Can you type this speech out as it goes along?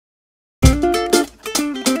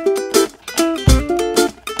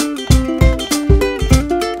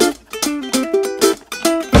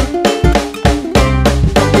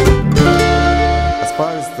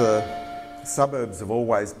suburbs have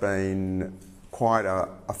always been quite a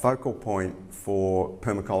focal point for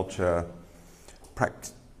permaculture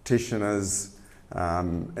practitioners,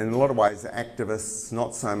 in a lot of ways activists,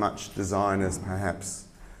 not so much designers perhaps,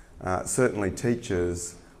 certainly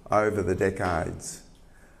teachers over the decades,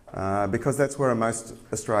 because that's where most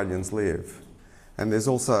Australians live. And there's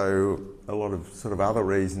also a lot of sort of other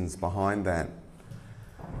reasons behind that.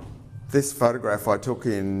 This photograph I took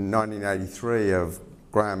in 1983 of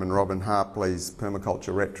Graham and Robin Harpley's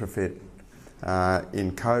permaculture retrofit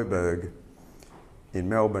in Coburg in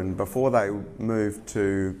Melbourne before they moved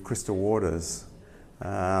to Crystal Waters.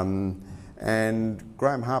 And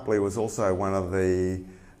Graham Harpley was also one of the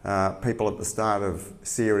people at the start of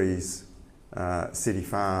series City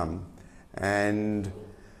Farm, and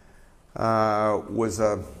was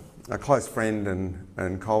a close friend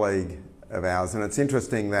and colleague of ours. And it's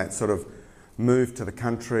interesting that sort of move to the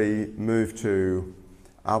country, move to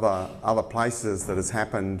other places that has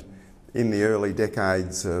happened in the early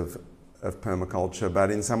decades of permaculture,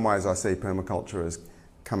 but in some ways I see permaculture as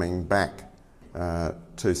coming back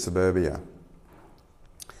to Suburbia.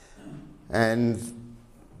 And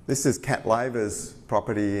this is Kat Laver's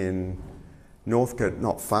property in Northcote,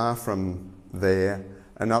 not far from there,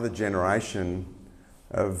 another generation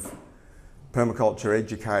of permaculture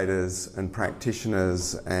educators and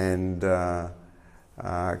practitioners and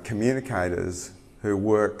communicators who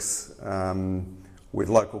works with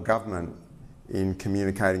local government in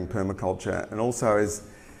communicating permaculture, and also is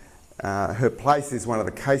her place is one of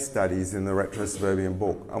the case studies in the RetroSuburbian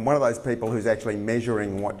book. I'm one of those people who's actually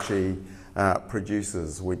measuring what she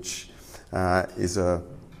produces, which is a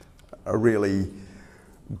really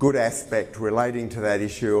good aspect relating to that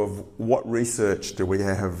issue of what research do we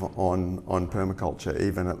have on permaculture,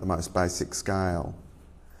 even at the most basic scale.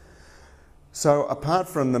 So apart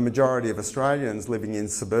from the majority of Australians living in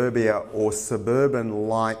suburbia or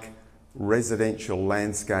suburban-like residential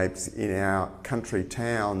landscapes in our country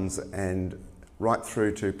towns and right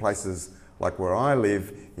through to places like where I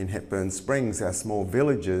live in Hepburn Springs, our small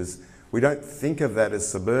villages, we don't think of that as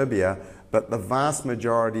suburbia, but the vast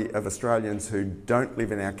majority of Australians who don't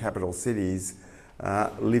live in our capital cities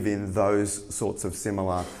live in those sorts of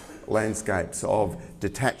similar landscapes of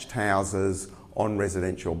detached houses on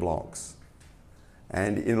residential blocks.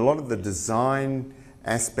 And in a lot of the design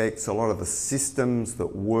aspects, a lot of the systems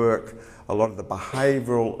that work, a lot of the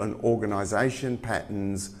behavioural and organisation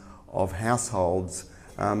patterns of households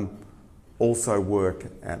also work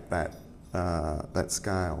at that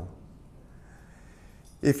scale.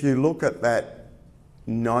 If you look at that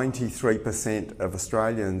 93% of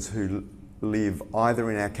Australians who live either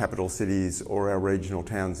in our capital cities or our regional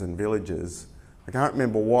towns and villages, I can't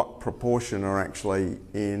remember what proportion are actually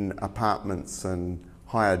in apartments and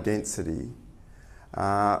higher density,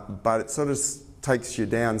 but it sort of takes you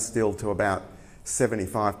down still to about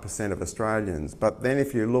 75% of Australians. But then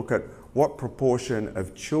if you look at what proportion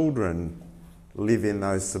of children live in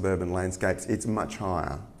those suburban landscapes, it's much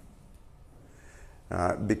higher.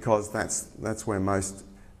 Because that's where most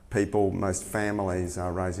people, most families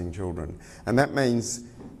are raising children. And that means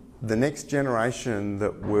the next generation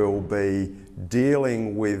that will be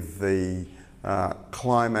dealing with the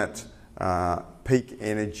climate, peak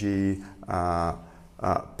energy,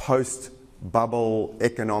 post-bubble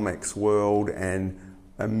economics world and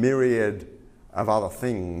a myriad of other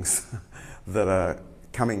things that are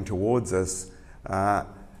coming towards us,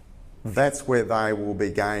 that's where they will be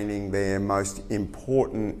gaining their most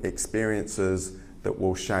important experiences that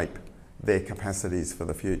will shape their capacities for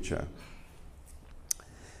the future.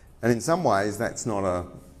 And in some ways that's not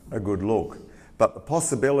a good look, but the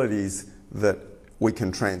possibilities that we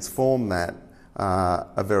can transform that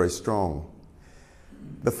are very strong.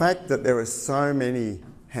 The fact that there are so many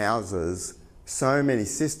houses, so many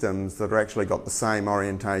systems that are actually got the same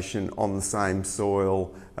orientation on the same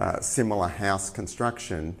soil, similar house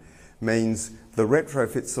construction, means the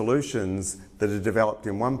retrofit solutions that are developed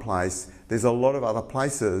in one place, there's a lot of other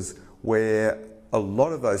places where a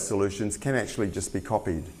lot of those solutions can actually just be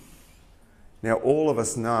copied. Now, all of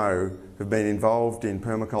us know, who've been involved in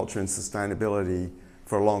permaculture and sustainability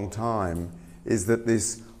for a long time, is that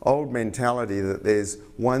this old mentality that there's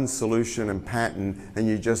one solution and pattern and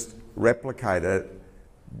you just replicate it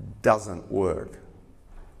doesn't work.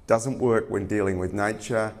 Doesn't work when dealing with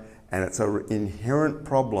nature, and it's an inherent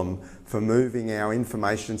problem for moving our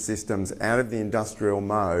information systems out of the industrial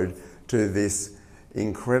mode to this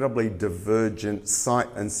incredibly divergent site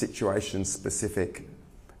and situation specific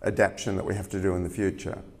adaptation that we have to do in the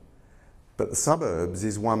future. But the suburbs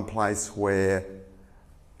is one place where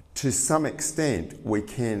to some extent we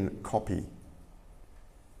can copy.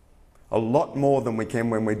 a lot more than we can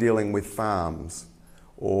when we're dealing with farms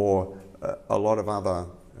or a lot of other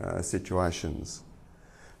situations.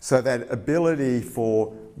 So that ability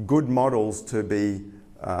for good models to be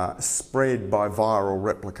spread by viral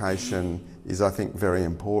replication is, I think, very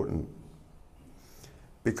important.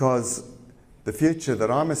 Because the future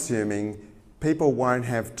that I'm assuming, people won't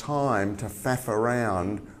have time to faff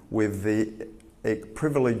around with the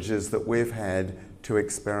privileges that we've had to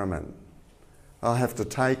experiment. They'll have to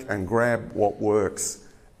take and grab what works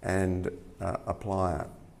and apply it.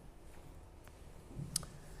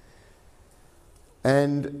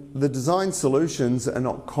 And the design solutions are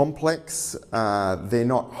not complex, they're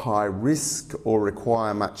not high risk or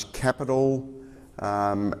require much capital,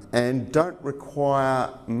 and don't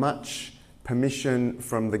require much permission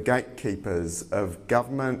from the gatekeepers of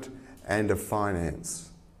government and of finance.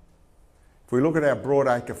 If we look at our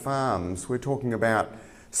broadacre farms, we're talking about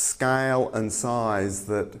scale and size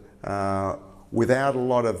that without a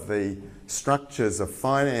lot of the structures of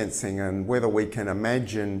financing and whether we can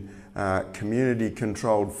imagine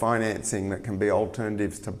community-controlled financing that can be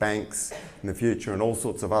alternatives to banks in the future and all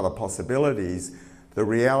sorts of other possibilities, the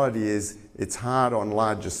reality is it's hard on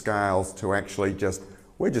larger scales to actually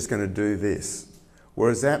we're just going to do this.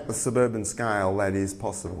 Whereas at the suburban scale, that is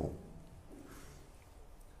possible,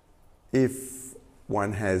 if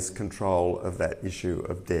one has control of that issue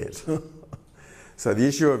of debt. So the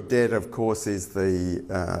issue of debt, of course, is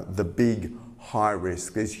the big high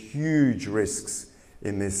risk. There's huge risks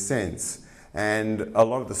in this sense, and a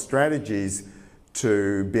lot of the strategies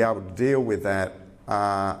to be able to deal with that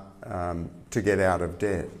are to get out of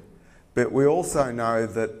debt. But we also know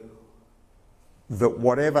that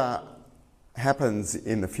whatever happens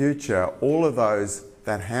in the future, all of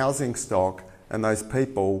that housing stock and those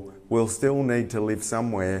people will still need to live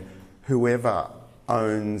somewhere, whoever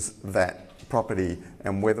owns that property,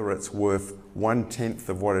 and whether it's worth 1/10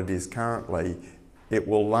 of what it is currently, it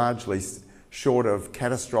will largely, short of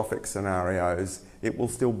catastrophic scenarios, it will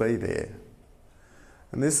still be there.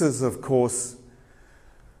 And this is, of course,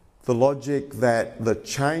 the logic that the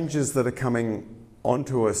changes that are coming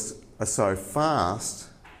onto us are so fast,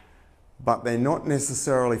 but they're not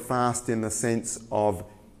necessarily fast in the sense of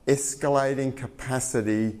escalating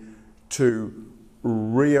capacity to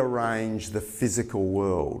rearrange the physical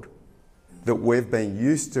world that we've been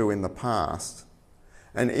used to in the past,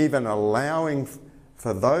 and even allowing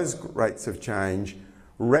for those rates of change,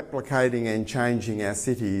 replicating and changing our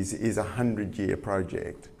cities is a 100-year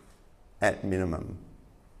project at minimum.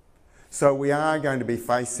 So we are going to be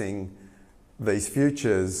facing these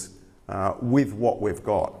futures with what we've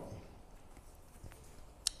got.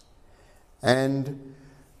 And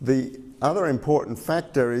the other important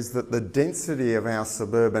factor is that the density of our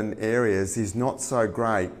suburban areas is not so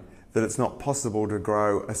great that it's not possible to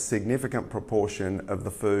grow a significant proportion of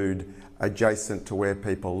the food adjacent to where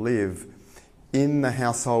people live in the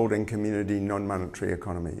household and community non-monetary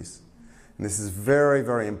economies. And this is very,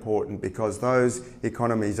 very important because those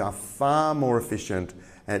economies are far more efficient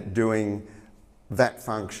at doing that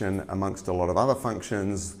function amongst a lot of other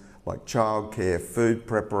functions like childcare, food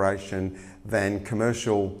preparation, than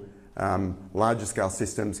commercial larger scale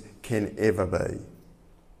systems can ever be.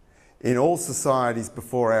 In all societies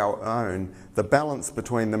before our own, the balance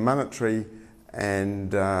between the monetary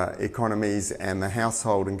and economies and the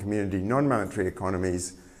household and community non-monetary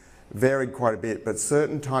economies varied quite a bit, but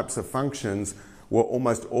certain types of functions were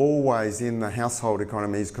almost always in the household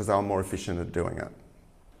economies because they were more efficient at doing it.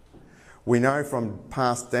 We know from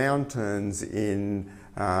past downturns in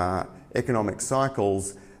economic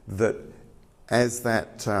cycles that as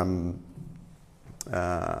that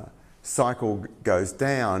cycle goes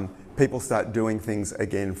down, people start doing things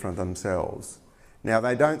again for themselves. Now,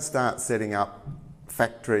 they don't start setting up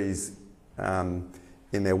factories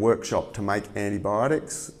in their workshop to make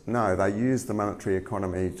antibiotics. No, they use the monetary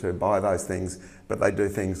economy to buy those things, but they do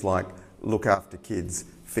things like look after kids,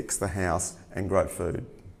 fix the house, and grow food.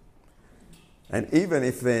 And even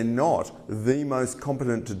if they're not the most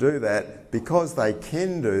competent to do that, because they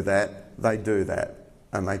can do that, they do that,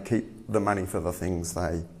 and they keep the money for the things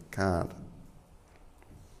they can't.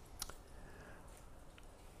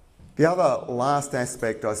 The other last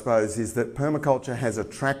aspect, I suppose, is that permaculture has a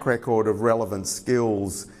track record of relevant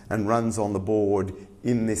skills and runs on the board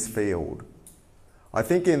in this field. I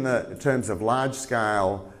think in terms of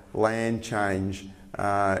large-scale land change,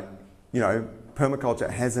 permaculture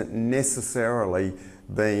hasn't necessarily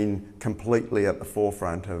been completely at the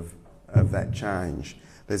forefront of that change.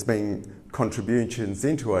 There's been contributions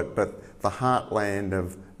into it, but the heartland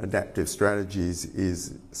of adaptive strategies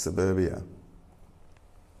is Suburbia.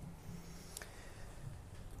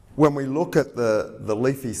 When we look at the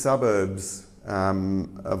leafy suburbs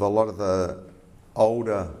of a lot of the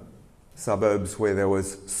older suburbs where there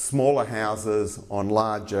was smaller houses on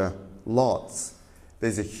larger lots,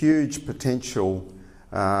 there's a huge potential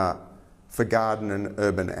for garden and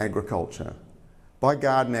urban agriculture. By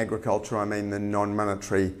garden agriculture, I mean the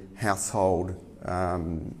non-monetary household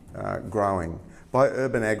growing. By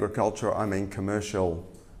urban agriculture, I mean commercial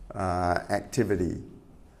activity.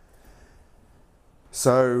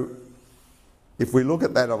 So if we look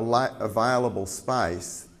at that available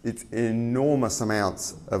space, it's enormous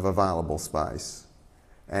amounts of available space.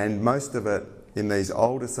 And most of it in these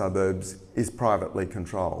older suburbs is privately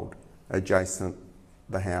controlled, adjacent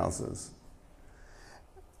the houses.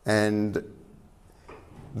 And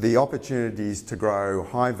the opportunities to grow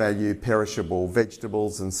high-value, perishable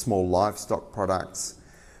vegetables and small livestock products,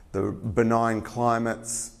 the benign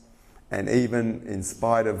climates, and even in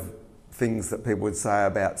spite of things that people would say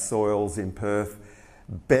about soils in Perth,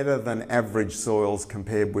 better than average soils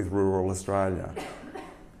compared with rural Australia.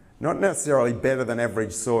 Not necessarily better than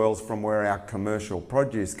average soils from where our commercial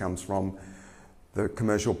produce comes from. The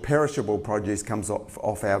commercial perishable produce comes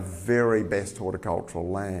off our very best horticultural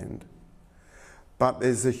land. But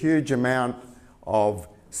there's a huge amount of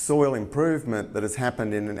soil improvement that has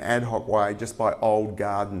happened in an ad hoc way just by old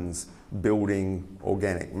gardens building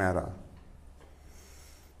organic matter.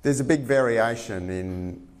 There's a big variation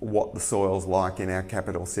in what the soil's like in our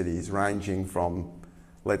capital cities, ranging from,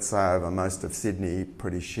 let's say, over most of Sydney,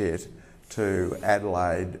 pretty shit, to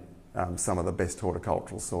Adelaide, some of the best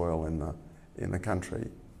horticultural soil in the country.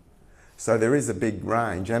 So there is a big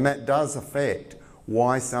range, and that does affect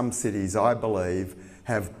why some cities, I believe,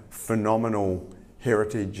 have phenomenal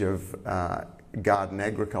heritage of garden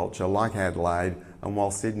agriculture like Adelaide, and while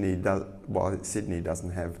Sydney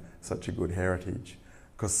doesn't have such a good heritage,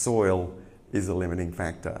 because soil is a limiting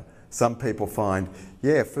factor. Some people find,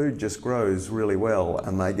 yeah, food just grows really well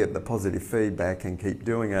and they get the positive feedback and keep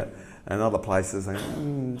doing it, and other places they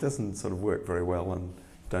it doesn't sort of work very well and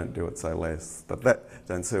don't do it so less, but that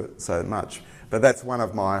don't do it so much. But that's one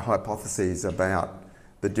of my hypotheses about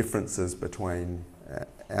the differences between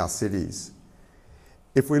our cities.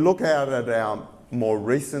 If we look out at our more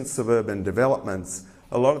recent suburban developments,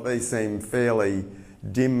 a lot of these seem fairly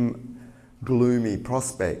dim, gloomy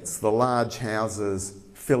prospects. The large houses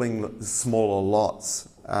filling smaller lots,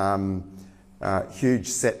 huge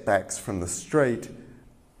setbacks from the street,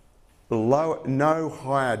 no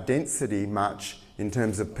higher density much in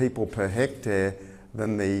terms of people per hectare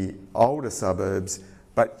than the older suburbs,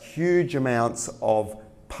 but huge amounts of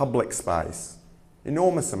public space,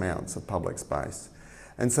 enormous amounts of public space.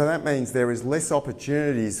 And so that means there is less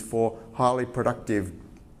opportunities for highly productive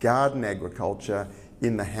garden agriculture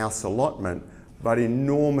in the house allotment, but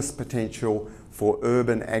enormous potential for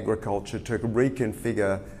urban agriculture to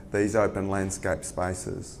reconfigure these open landscape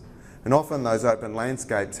spaces. And often those open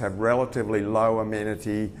landscapes have relatively low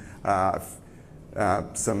amenity,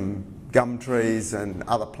 some gum trees and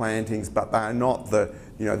other plantings, but they are not the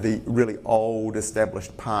really old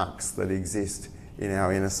established parks that exist in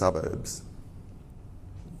our inner suburbs.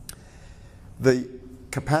 The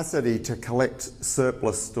capacity to collect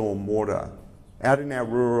surplus storm water. Out in our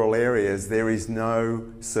rural areas, there is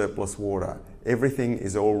no surplus water. Everything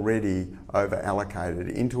is already over-allocated.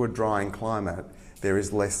 Into a drying climate, there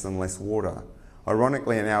is less and less water.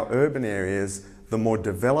 Ironically, in our urban areas, the more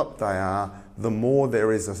developed they are, the more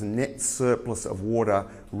there is a net surplus of water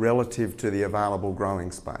relative to the available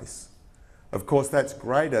growing space. Of course, that's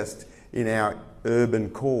greatest in our urban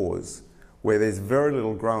cores, where there's very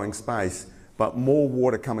little growing space, but more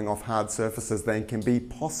water coming off hard surfaces than can be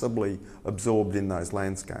possibly absorbed in those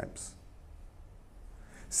landscapes.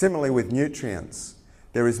 Similarly with nutrients,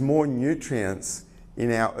 there is more nutrients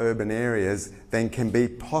in our urban areas than can be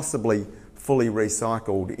possibly fully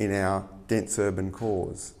recycled in our dense urban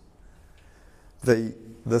cores.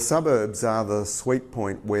 The suburbs are the sweet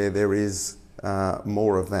point where there is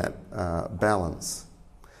more of that balance.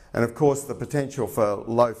 And of course the potential for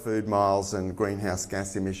low food miles and greenhouse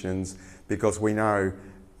gas emissions, because we know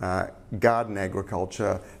garden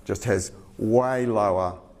agriculture just has way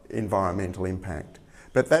lower environmental impact.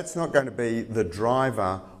 But that's not going to be the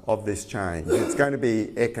driver of this change. It's going to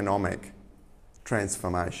be economic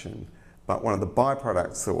transformation. But one of the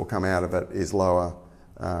byproducts that will come out of it is lower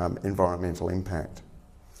environmental impact.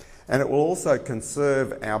 And it will also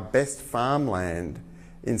conserve our best farmland.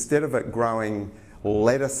 Instead of it growing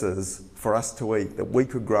lettuces for us to eat that we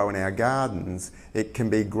could grow in our gardens, it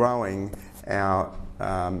can be growing our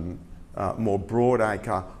more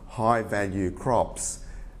broadacre, high-value crops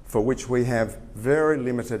for which we have very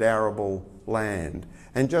limited arable land.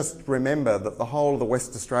 And just remember that the whole of the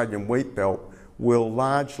West Australian wheat belt will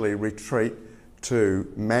largely retreat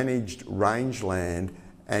to managed rangeland,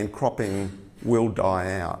 and cropping will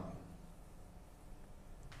die out.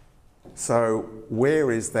 So where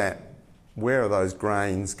are those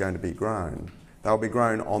grains going to be grown? They'll be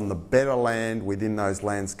grown on the better land within those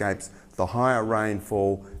landscapes, the higher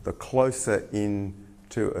rainfall, the closer in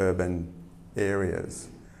to urban areas.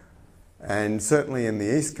 And certainly in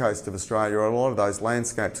the east coast of Australia, a lot of those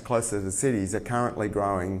landscapes closer to cities are currently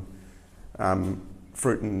growing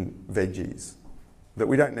fruit and veggies that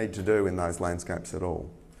we don't need to do in those landscapes at all.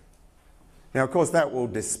 Now, of course, that will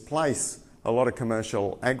displace a lot of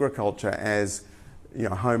commercial agriculture as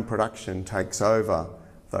home production takes over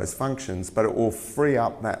those functions, but it will free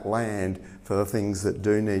up that land for the things that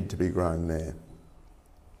do need to be grown there.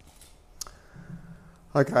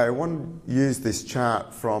 Okay, I want to use this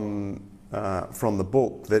chart from the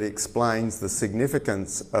book that explains the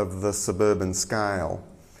significance of the suburban scale.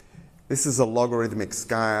 This is a logarithmic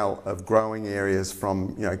scale of growing areas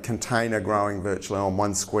from container growing virtually on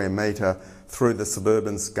 1 square metre through the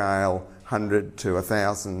suburban scale, 100 to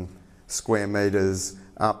 1,000 square metres,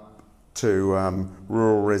 up to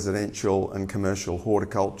rural residential and commercial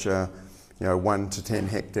horticulture, 1 to 10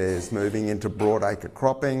 hectares, moving into broadacre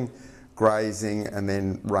cropping, grazing, and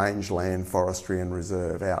then rangeland, forestry and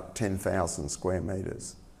reserve, out 10,000 square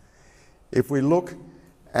metres. If we look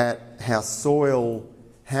at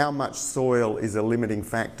how much soil is a limiting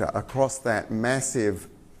factor across that massive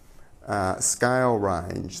scale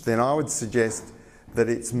range, then I would suggest that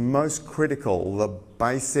it's most critical, the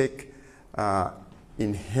basic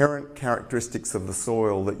inherent characteristics of the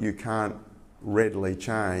soil that you can't readily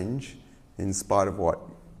change, in spite of what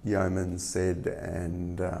Yeoman said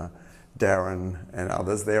and Darren and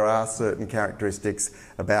others. There are certain characteristics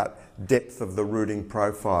about depth of the rooting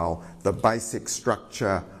profile, the basic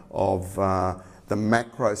structure of the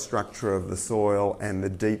macro structure of the soil, and the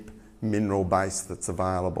deep mineral base that's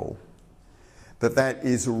available. That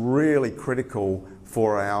is really critical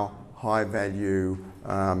for our high value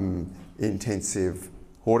intensive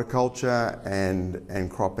horticulture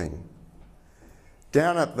and cropping.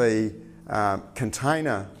 Down at the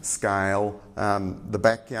container scale, the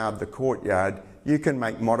backyard, the courtyard, you can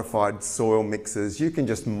make modified soil mixes. You can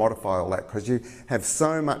just modify all that because you have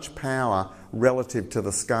so much power relative to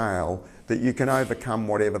the scale that you can overcome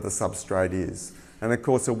whatever the substrate is. And of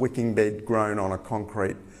course, a wicking bed grown on a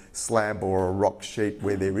concrete slab or a rock sheet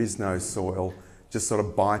where there is no soil just sort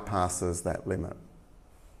of bypasses that limit.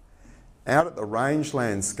 Out at the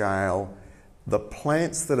rangeland scale, the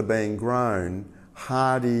plants that are being grown,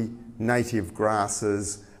 hardy native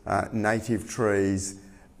grasses, native trees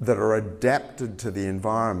that are adapted to the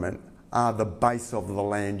environment, are the base of the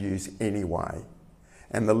land use anyway.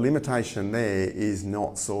 And the limitation there is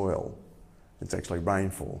not soil, it's actually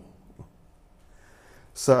rainfall.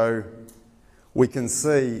 So we can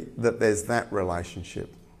see that there's that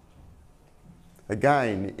relationship.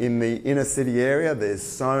 Again, in the inner city area, there's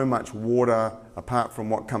so much water, apart from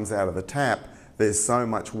what comes out of the tap, there's so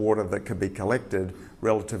much water that could be collected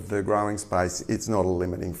relative to the growing space, it's not a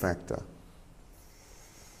limiting factor.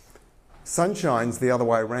 Sunshine's the other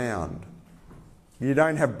way round. You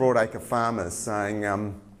don't have broadacre farmers saying,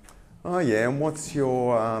 oh yeah, and what's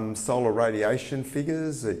your solar radiation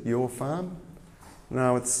figures at your farm?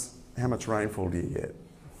 No, it's how much rainfall do you get?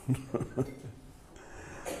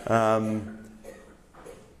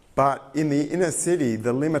 But in the inner city,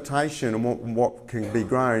 the limitation on what can be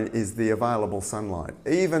grown is the available sunlight.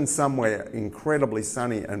 Even somewhere incredibly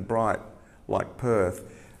sunny and bright like Perth,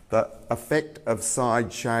 the effect of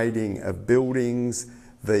side shading of buildings,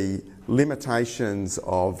 the limitations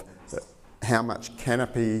of how much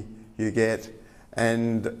canopy you get,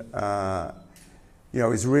 and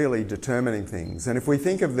is really determining things. And if we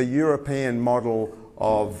think of the European model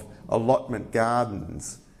of allotment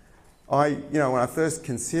gardens, when I first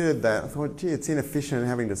considered that, I thought, gee, it's inefficient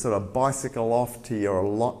having to sort of bicycle off to your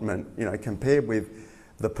allotment, compared with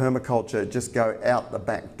the permaculture, just go out the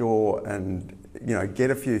back door and,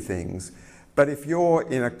 get a few things. But if you're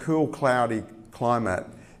in a cool, cloudy climate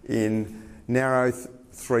in narrow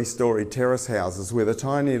 3-storey terrace houses with a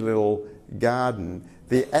tiny little garden,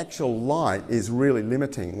 the actual light is really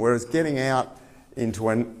limiting. Whereas getting out into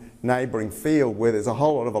a neighbouring field where there's a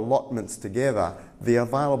whole lot of allotments together, the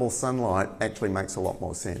available sunlight actually makes a lot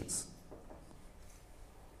more sense.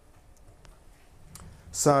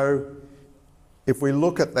 So if we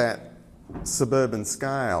look at that suburban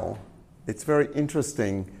scale, it's very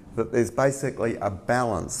interesting that there's basically a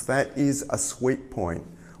balance. That is a sweet point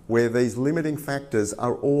where these limiting factors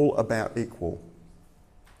are all about equal.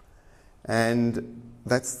 And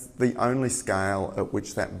that's the only scale at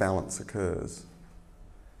which that balance occurs.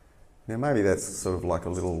 Now maybe that's sort of like a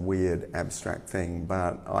little weird abstract thing,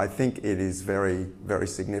 but I think it is very, very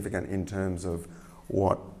significant in terms of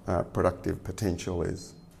what productive potential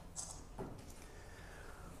is.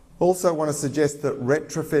 Also want to suggest that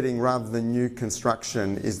retrofitting rather than new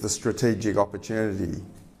construction is the strategic opportunity.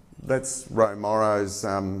 That's Ro Morrow's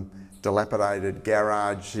dilapidated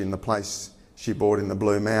garage in the place she bought in the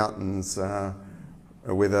Blue Mountains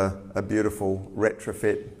with a beautiful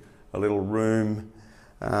retrofit, a little room.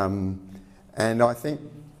 And I think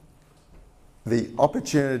the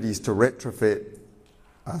opportunities to retrofit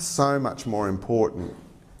are so much more important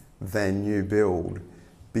than new build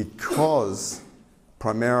because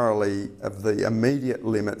primarily of the immediate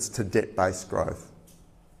limits to debt-based growth.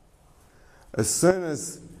 As soon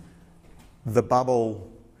as the bubble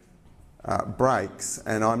breaks,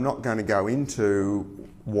 and I'm not going to go into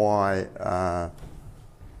why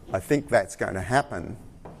I think that's going to happen,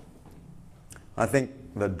 I think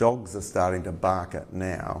the dogs are starting to bark it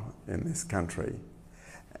now in this country.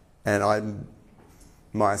 And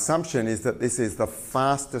my assumption is that this is the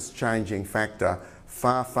fastest changing factor,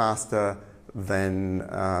 far faster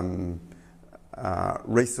than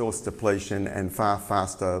resource depletion and far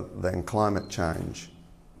faster than climate change.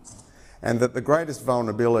 And that the greatest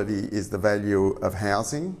vulnerability is the value of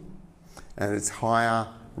housing, and it's higher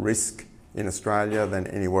risk in Australia than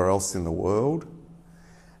anywhere else in the world.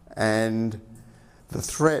 And the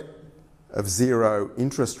threat of zero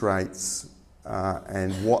interest rates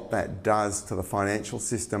and what that does to the financial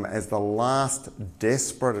system as the last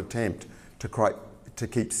desperate attempt to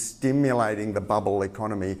keep stimulating the bubble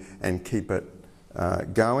economy and keep it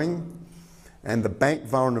going, and the bank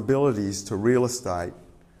vulnerabilities to real estate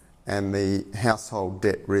and the household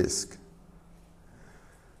debt risk.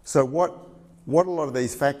 So what a lot of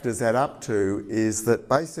these factors add up to is that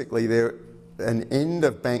basically an end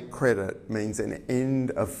of bank credit means an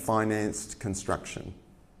end of financed construction.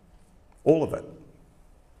 All of it.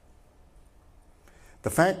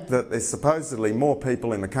 The fact that there's supposedly more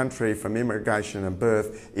people in the country from immigration and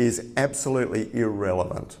birth is absolutely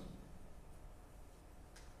irrelevant.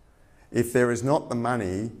 If there is not the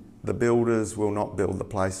money, the builders will not build the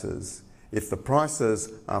places. If the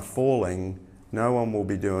prices are falling, no one will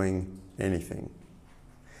be doing anything.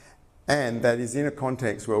 And that is in a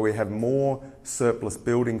context where we have more surplus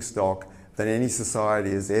building stock than any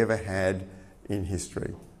society has ever had in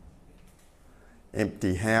history.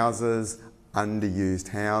 Empty houses, underused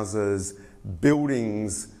houses,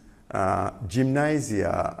 buildings,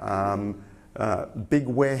 gymnasia, big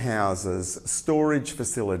warehouses, storage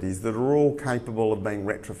facilities that are all capable of being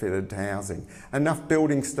retrofitted to housing. Enough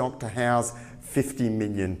building stock to house 50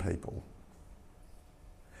 million people.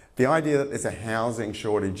 The idea that there's a housing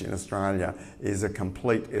shortage in Australia is a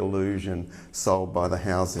complete illusion sold by the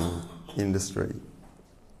housing industry.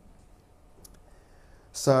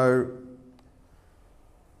 So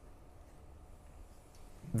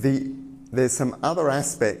there's some other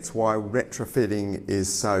aspects why retrofitting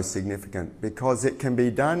is so significant, because it can be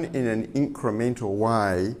done in an incremental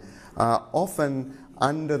way, often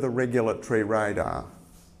under the regulatory radar.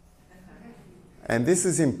 And this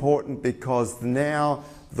is important because now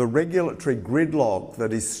the regulatory gridlock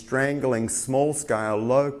that is strangling small-scale,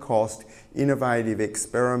 low-cost, innovative,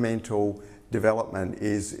 experimental development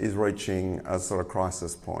is reaching a sort of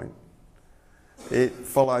crisis point. It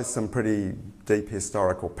follows some pretty deep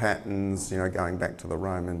historical patterns, you know, going back to the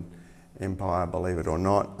Roman Empire, believe it or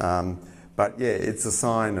not. But yeah, it's a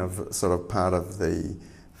sign of sort of part of the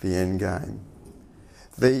end game.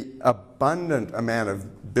 The abundant amount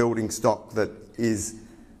of building stock that is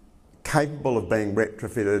capable of being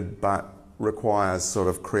retrofitted but requires sort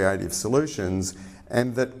of creative solutions,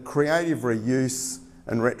 and that creative reuse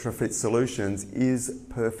and retrofit solutions is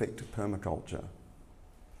perfect permaculture.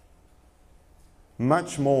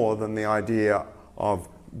 Much more than the idea of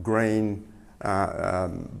green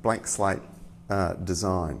blank slate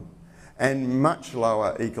design, and much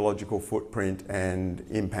lower ecological footprint and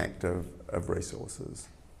impact of resources.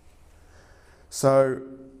 So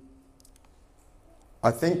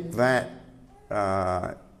I think that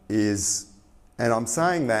is, and I'm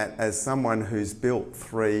saying that as someone who's built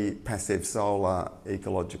 3 passive solar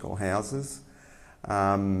ecological houses,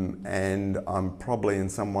 and I'm probably in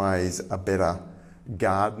some ways a better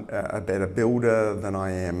builder than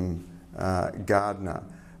I am gardener.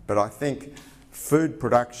 But I think food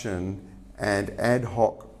production and ad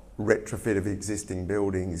hoc retrofit of existing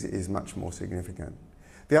buildings is much more significant.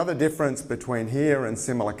 The other difference between here and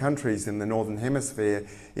similar countries in the Northern Hemisphere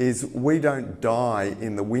is we don't die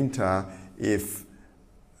in the winter if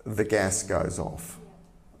the gas goes off.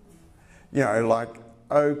 you know, like,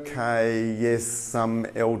 okay, yes, some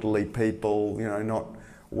elderly people, you know, not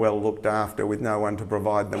well looked after with no one to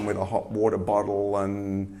provide them with a hot water bottle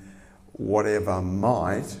and whatever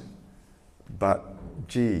might, but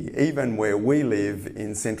gee, even where we live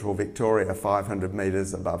in central Victoria, 500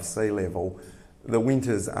 metres above sea level, the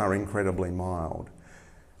winters are incredibly mild.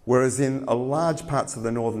 Whereas in large parts of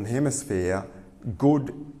the Northern Hemisphere,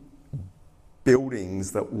 good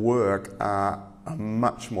buildings that work are a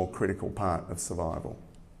much more critical part of survival.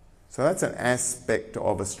 So that's an aspect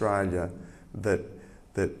of Australia that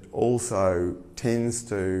also tends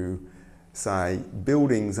to say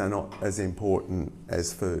buildings are not as important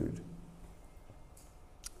as food.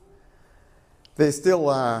 There still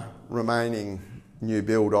are remaining new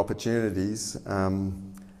build opportunities.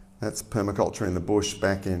 That's permaculture in the bush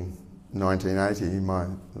back in 1980,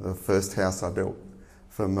 the first house I built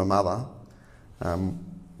for my mother,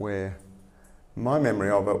 where my memory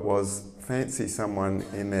of it was fancy someone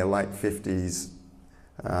in their late 50s,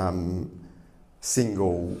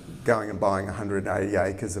 single, going and buying 180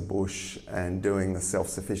 acres of bush and doing the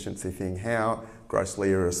self-sufficiency thing. How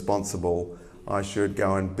grossly irresponsible I should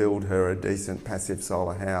go and build her a decent passive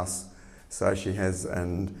solar house so she has,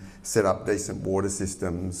 and set up decent water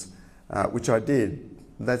systems, which I did.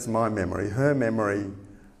 That's my memory. Her memory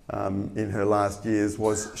in her last years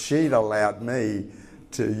was she'd allowed me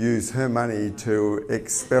to use her money to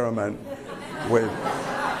experiment with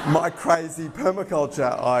my crazy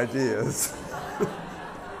permaculture ideas.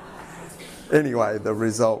 Anyway, the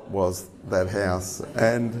result was that house.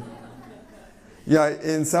 And you know,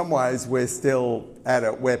 in some ways we're still at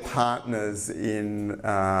it. We're partners in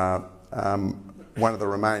one of the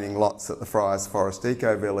remaining lots at the Friars Forest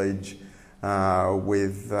Eco Village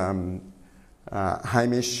with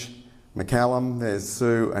Hamish McCallum. There's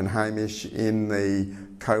Sue and Hamish in the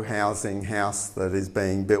co-housing house that is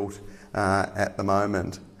being built at the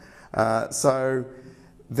moment. So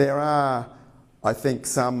there are, I think,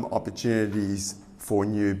 some opportunities for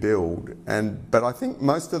new build, but I think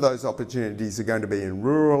most of those opportunities are going to be in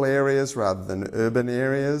rural areas rather than urban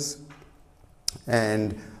areas,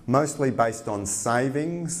 and mostly based on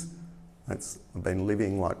savings. I've been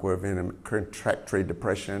living like we've been in a contractory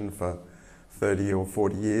depression for 30 or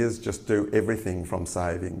 40 years. Just do everything from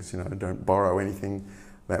savings, you know, don't borrow anything.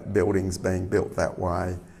 That building's being built that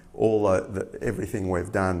way. Everything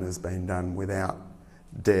we've done has been done without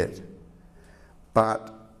debt.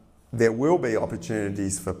 But there will be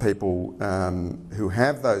opportunities for people who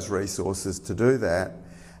have those resources to do that,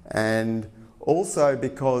 and also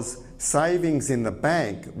because savings in the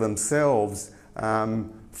bank themselves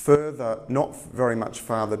not very much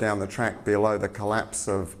farther down the track below the collapse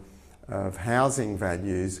of housing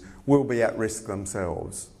values will be at risk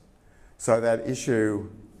themselves. So that issue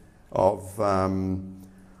of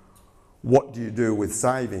what do you do with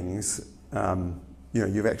savings, you know,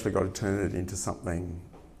 you've actually got to turn it into something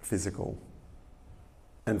physical.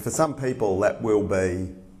 And for some people that will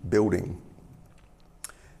be building.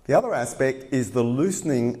 The other aspect is the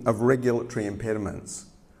loosening of regulatory impediments.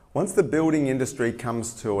 Once the building industry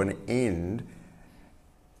comes to an end,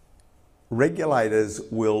 regulators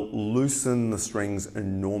will loosen the strings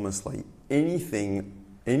enormously.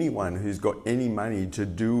 Anyone who's got any money to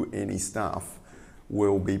do any stuff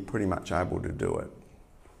will be pretty much able to do it.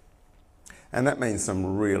 And that means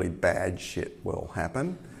some really bad shit will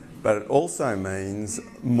happen. But it also means,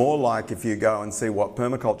 more like if you go and see what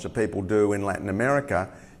permaculture people do in Latin America,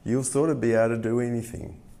 you'll sort of be able to do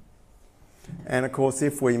anything. And of course,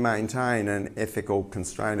 if we maintain an ethical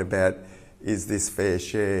constraint about, is this fair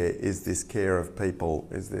share, is this care of people,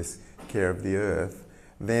 is this care of the earth,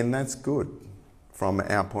 then that's good from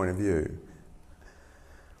our point of view.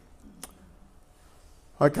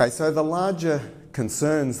 Okay, so the larger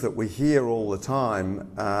concerns that we hear all the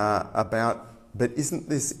time about, but isn't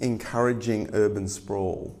this encouraging urban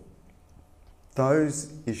sprawl?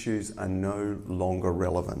 Those issues are no longer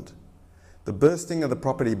relevant. The bursting of the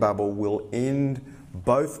property bubble will end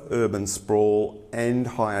both urban sprawl and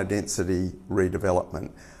higher density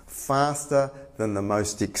redevelopment faster than the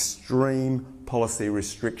most extreme policy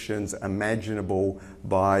restrictions imaginable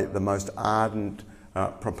by the most ardent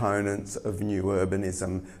proponents of new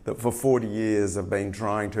urbanism that for 40 years have been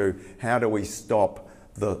trying to, how do we stop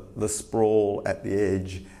the sprawl at the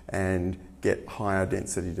edge and get higher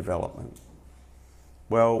density development?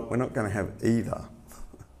 Well, we're not going to have either.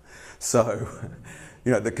 So,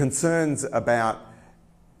 you know, the concerns about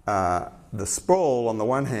the sprawl on the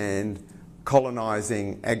one hand,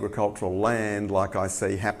 colonising agricultural land like I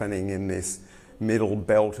see happening in this middle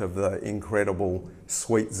belt of the incredible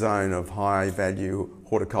sweet zone of high value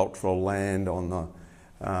horticultural land on the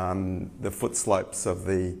the foot slopes of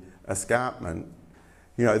the escarpment,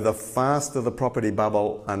 you know, the faster the property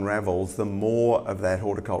bubble unravels, the more of that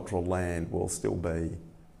horticultural land will still be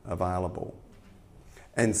available.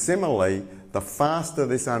 And similarly, the faster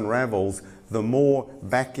this unravels, the more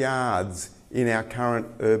backyards in our current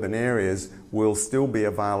urban areas will still be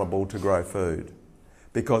available to grow food,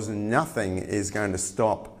 because nothing is going to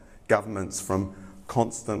stop governments from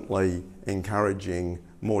constantly encouraging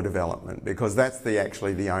more development, because that's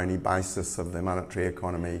actually the only basis of the monetary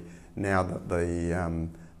economy now that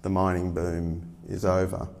the mining boom is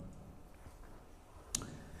over.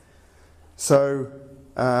 So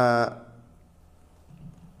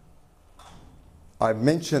I've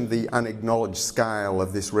mentioned the unacknowledged scale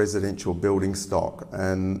of this residential building stock,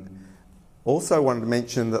 and also wanted to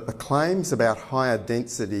mention that the claims about higher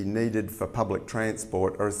density needed for public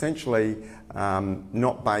transport are essentially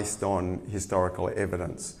not based on historical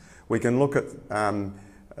evidence. We can look at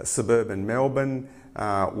suburban Melbourne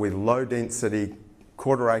with low density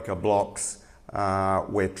quarter-acre blocks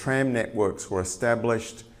where tram networks were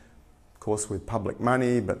established, of course with public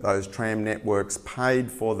money, but those tram networks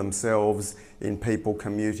paid for themselves in people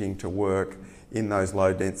commuting to work in those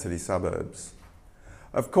low density suburbs.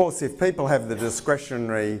 Of course, if people have the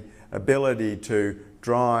discretionary ability to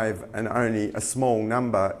drive and only a small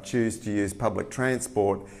number choose to use public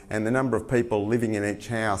transport, and the number of people living in each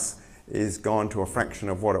house is gone to a fraction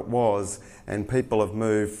of what it was, and people have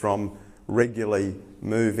moved from regularly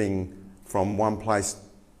moving from one place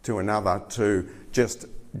to another to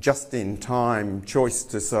just in time choice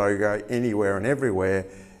to so go anywhere and everywhere,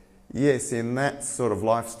 yes, in that sort of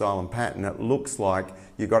lifestyle and pattern, it looks like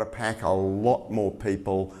you've got to pack a lot more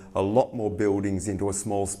people, a lot more buildings into a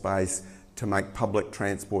small space to make public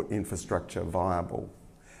transport infrastructure viable.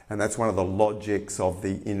 And that's one of the logics of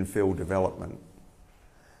the infill development.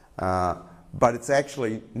 But it's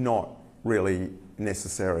actually not really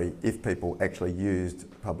necessary if people actually used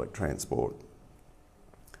public transport.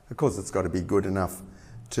 Of course, it's got to be good enough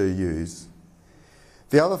to use.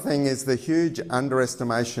 The other thing is the huge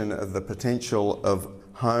underestimation of the potential of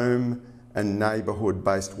home and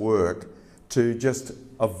neighbourhood-based work to just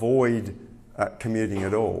avoid commuting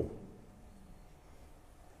at all.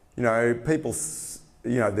 You know,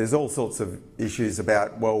 there's all sorts of issues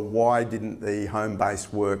about, well, why didn't the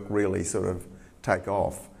home-based work really sort of take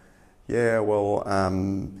off? Yeah, well,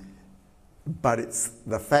 but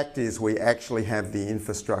the fact is we actually have the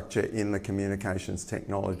infrastructure in the communications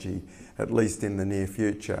technology, at least in the near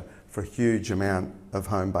future, for a huge amount of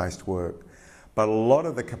home-based work. But a lot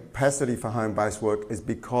of the capacity for home-based work is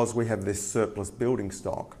because we have this surplus building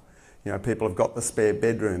stock. You know, people have got the spare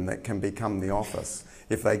bedroom that can become the office.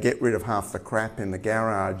 If they get rid of half the crap in the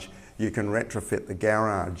garage, you can retrofit the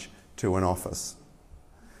garage to an office.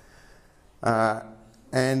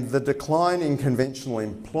 And the decline in conventional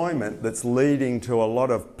employment that's leading to a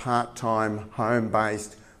lot of part-time,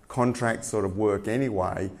 home-based, contract sort of work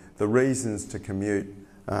anyway, the reasons to commute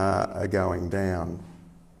are going down.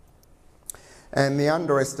 And the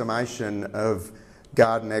underestimation of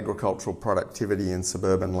garden agricultural productivity in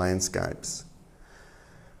suburban landscapes.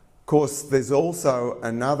 Of course, there's also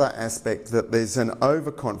another aspect that there's an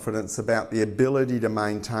overconfidence about the ability to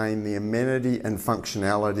maintain the amenity and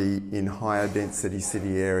functionality in higher density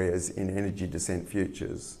city areas in energy descent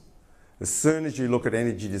futures. As soon as you look at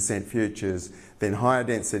energy descent futures, then higher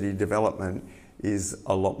density development is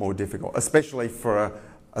a lot more difficult, especially for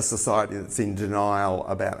a society that's in denial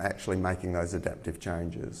about actually making those adaptive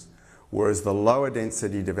changes. Whereas the lower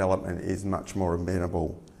density development is much more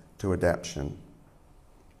amenable to adaptation.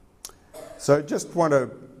 So just want to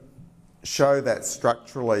show that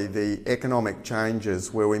structurally the economic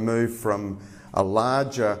changes where we move from a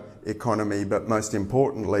larger economy, but most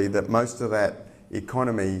importantly that most of that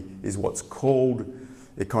economy is what's called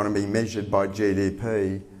economy measured by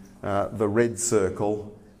GDP. The red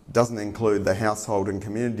circle doesn't include the household and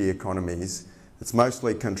community economies. It's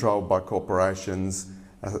mostly controlled by corporations,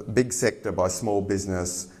 a big sector by small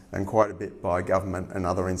business, and quite a bit by government and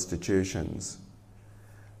other institutions.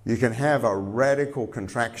 You can have a radical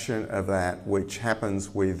contraction of that, which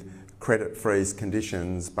happens with credit freeze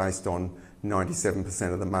conditions based on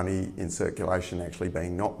 97% of the money in circulation actually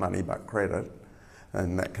being not money but credit,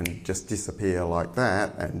 and that can just disappear like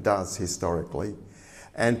that, and does historically.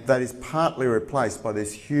 And that is partly replaced by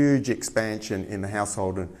this huge expansion in the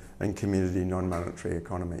household and community non-monetary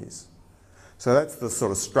economies. So that's the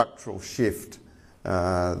sort of structural shift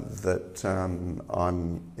that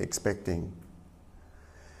I'm expecting.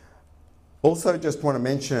 Also just want to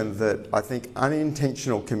mention that I think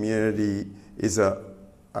unintentional community is a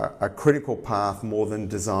critical path more than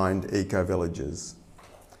designed eco-villages.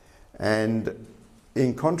 And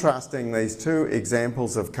in contrasting these two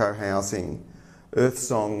examples of co-housing,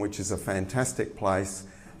 Earthsong, which is a fantastic place,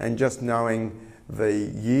 and just knowing the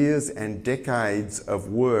years and decades of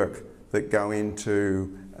work that go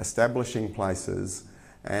into establishing places,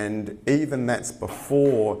 and even that's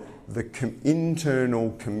before the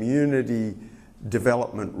internal community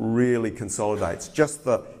development really consolidates, just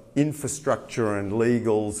the infrastructure and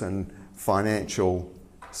legals and financial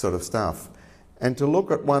sort of stuff. And to look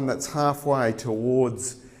at one that's halfway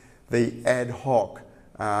towards the ad hoc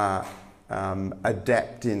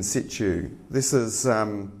adapt in situ. This is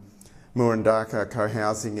Murundaka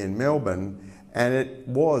co-housing in Melbourne, and it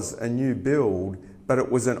was a new build, but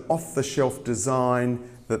it was an off-the-shelf design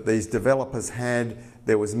that these developers had.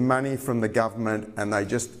 There was money from the government and they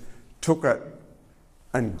just took it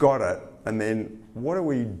and got it, and then what do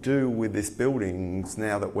we do with this buildings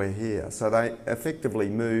now that we're here? So they effectively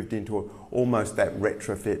moved into almost that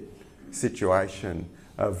retrofit situation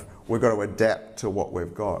of we've got to adapt to what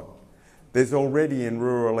we've got. There's already in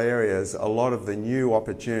rural areas a lot of the new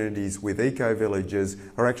opportunities with eco-villages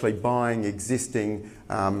are actually buying existing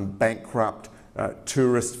bankrupt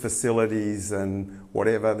tourist facilities and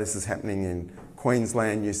whatever. This is happening in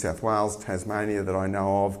Queensland, New South Wales, Tasmania that I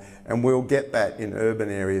know of, and we'll get that in urban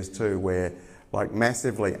areas too, where like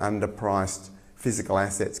massively underpriced physical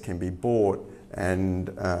assets can be bought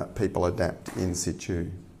and people adapt in situ.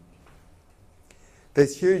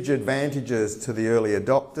 There's huge advantages to the early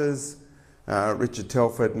adopters. Richard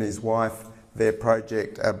Telford and his wife, their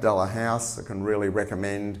project Abdullah House, I can really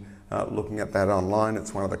recommend looking at that online.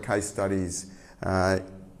 It's one of the case studies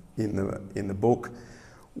in the book.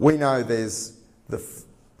 We know there's the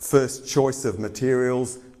first choice of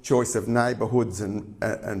materials, choice of neighbourhoods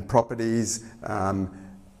and properties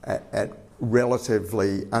at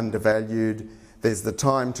relatively undervalued. There's the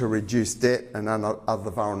time to reduce debt and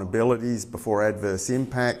other vulnerabilities before adverse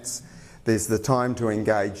impacts. There's the time to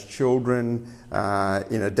engage children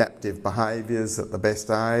in adaptive behaviours at the best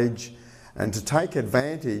age, and to take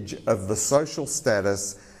advantage of the social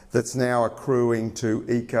status that's now accruing to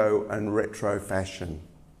eco and retro fashion.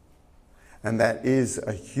 And that is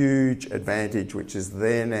a huge advantage which is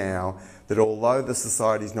there now, that although the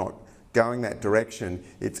society's not going that direction,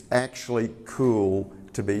 it's actually cool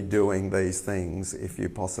to be doing these things if you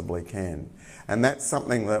possibly can. And that's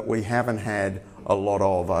something that we haven't had a lot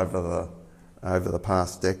of over the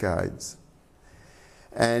past decades.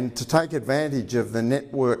 And to take advantage of the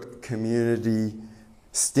network community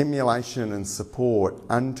stimulation and support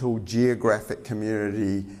until geographic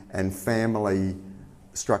community and family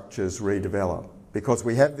structures redevelop. Because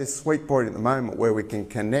we have this sweet point at the moment where we can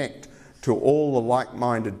connect to all the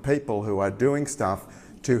like-minded people who are doing stuff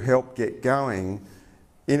to help get going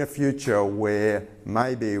in a future where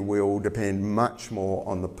maybe we'll depend much more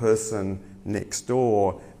on the person next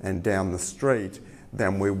door and down the street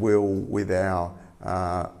than we will with our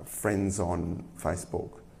friends on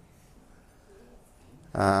Facebook.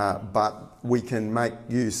 But we can make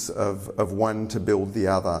use of one to build the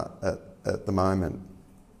other at the moment.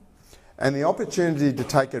 And the opportunity to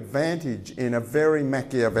take advantage in a very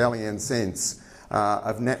Machiavellian sense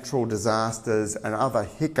of natural disasters and other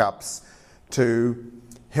hiccups to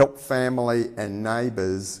help family and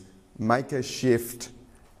neighbours make a shift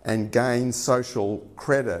and gain social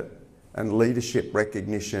credit and leadership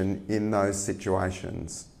recognition in those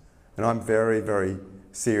situations. And I'm very, very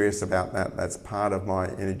serious about that. That's part of my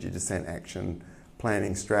energy descent action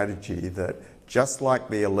planning strategy, that just like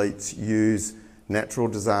the elites use natural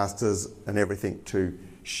disasters and everything to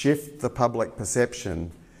shift the public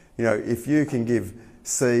perception, you know, if you can give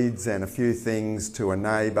seeds and a few things to a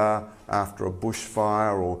neighbour after a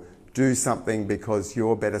bushfire, or do something because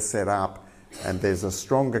you're better set up and there's a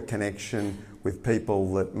stronger connection with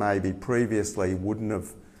people that maybe previously wouldn't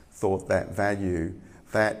have thought that value,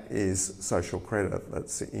 that is social credit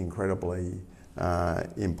that's incredibly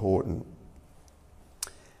important.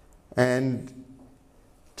 And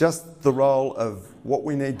just the role of what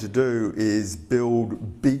we need to do is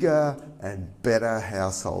build bigger and better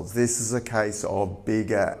households. This is a case of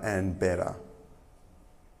bigger and better.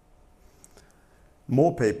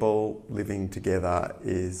 More people living together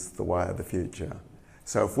is the way of the future.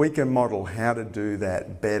 So if we can model how to do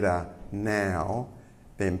that better now,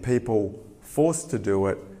 then people forced to do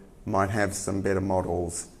it might have some better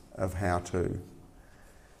models of how to.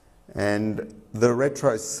 And the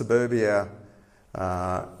RetroSuburbia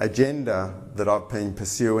agenda that I've been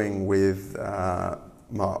pursuing with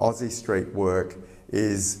my Aussie Street work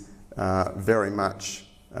is very much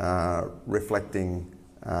reflecting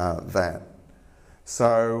that.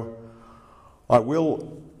 So I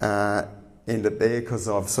will end it there because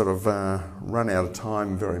I've sort of run out of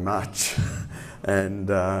time very much. And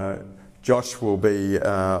Josh will be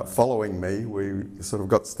following me. We sort of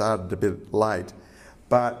got started a bit late.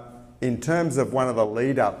 But in terms of one of the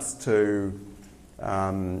lead-ups to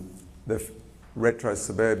the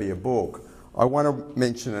RetroSuburbia book, I want to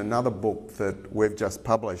mention another book that we've just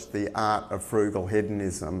published, The Art of Frugal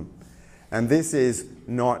Hedonism. And this is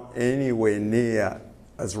not anywhere near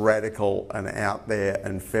as radical and out there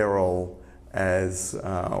and feral as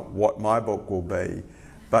what my book will be.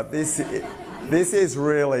 But this is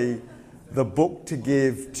really the book to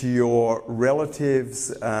give to your relatives,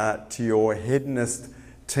 to your hedonist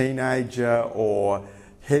teenager or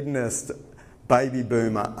hedonist baby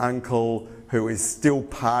boomer uncle who is still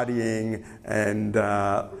partying, and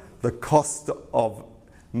the cost of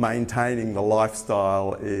maintaining the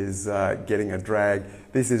lifestyle is getting a drag.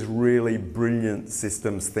 This is really brilliant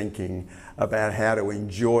systems thinking about how to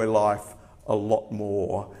enjoy life a lot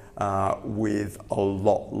more with a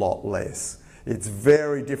lot less. It's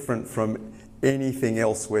very different from anything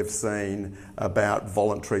else we've seen about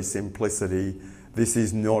voluntary simplicity. This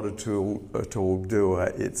is not a tall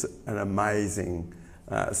doer, it's an amazing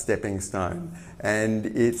stepping stone. And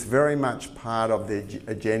it's very much part of the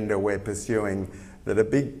agenda we're pursuing, that a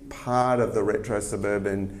big part of the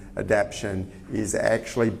retrosuburban adaptation is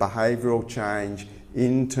actually behavioural change,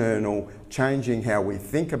 internal, changing how we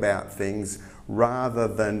think about things rather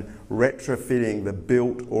than retrofitting the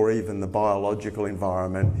built or even the biological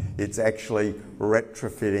environment. It's actually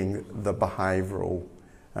retrofitting the behavioural,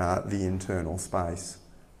 the internal space.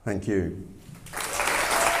 Thank you.